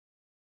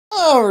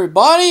Hello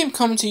everybody, I'm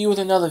coming to you with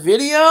another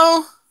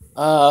video.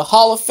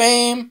 Hall of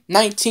Fame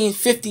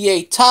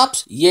 1958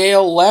 Topps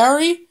Yale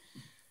Lary.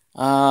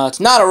 It's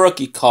not a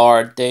rookie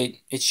card.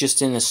 It's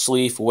just in his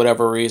sleeve for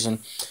whatever reason.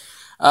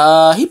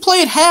 He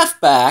played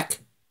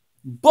halfback,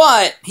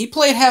 but he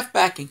played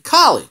halfback in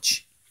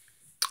college.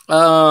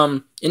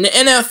 In the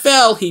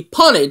NFL, he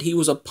punted. He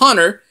was a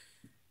punter,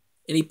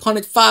 and he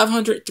punted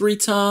 503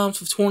 times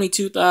for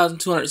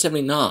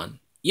 22,279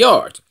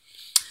 yards.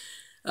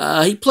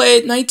 He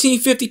played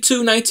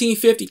 1952,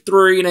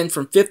 1953, and then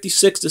from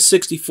 56 to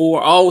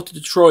 64, all with the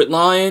Detroit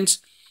Lions.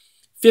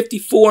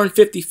 54 and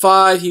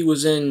 55, he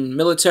was in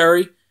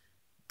military,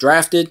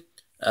 drafted.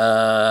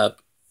 I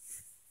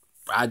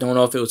don't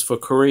know if it was for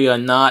Korea or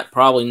not.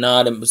 Probably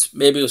not.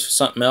 Maybe it was for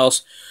something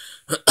else.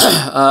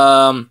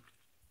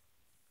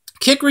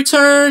 Kick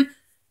return,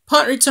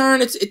 punt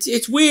return.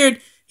 It's weird.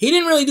 He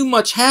didn't really do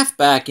much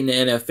halfback in the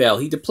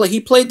NFL.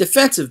 He played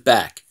defensive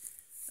back.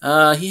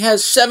 He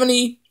has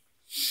 70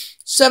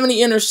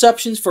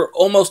 interceptions for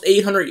almost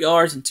 800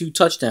 yards and 2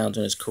 touchdowns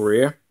in his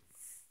career.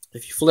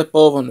 If you flip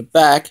over on the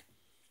back,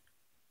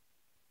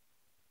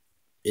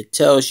 it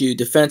tells you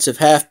defensive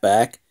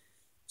halfback.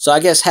 So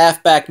I guess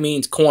halfback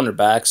means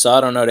cornerback. So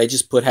I don't know. They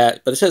just put half,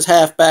 but it says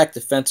halfback,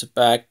 defensive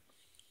back.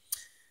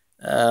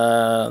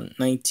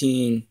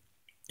 19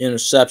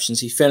 interceptions.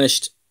 He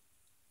finished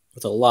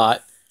with a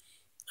lot.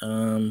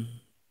 Look,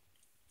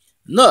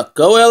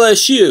 go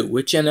LSU.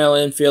 Which NL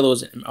infielder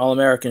was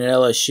All-American at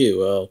LSU?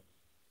 Well,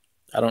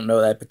 I don't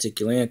know that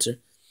particular answer.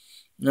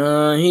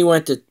 He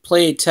went to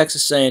play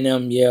Texas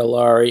A&M Yale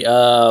Lary.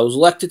 Was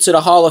elected to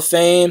the Hall of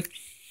Fame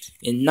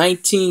in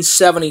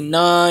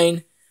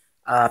 1979.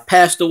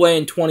 Passed away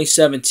in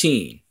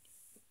 2017.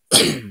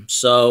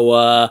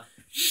 So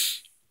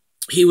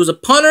he was a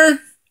punter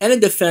and a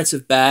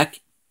defensive back,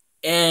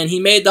 and he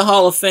made the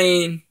Hall of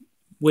Fame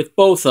with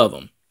both of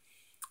them.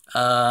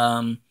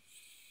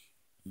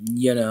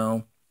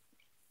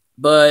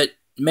 But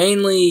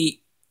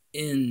mainly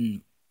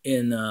in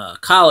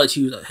college,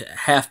 he was a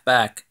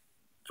halfback.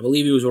 I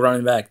believe he was a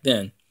running back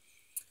then.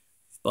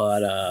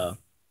 But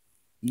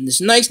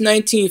this nice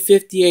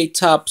 1958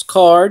 Topps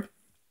card.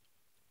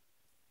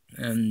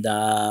 And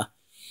I'm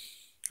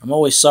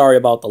always sorry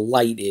about the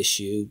light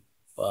issue.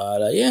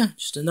 But yeah,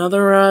 just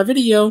another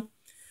video.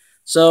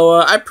 So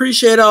I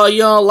appreciate all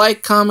y'all.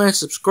 Like, comment,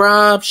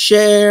 subscribe,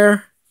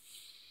 share,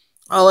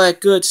 all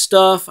that good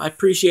stuff. I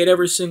appreciate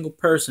every single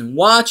person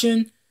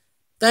watching.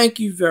 Thank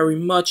you very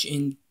much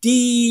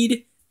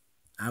indeed.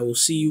 I will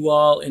see you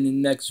all in the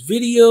next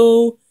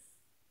video.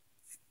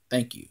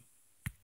 Thank you.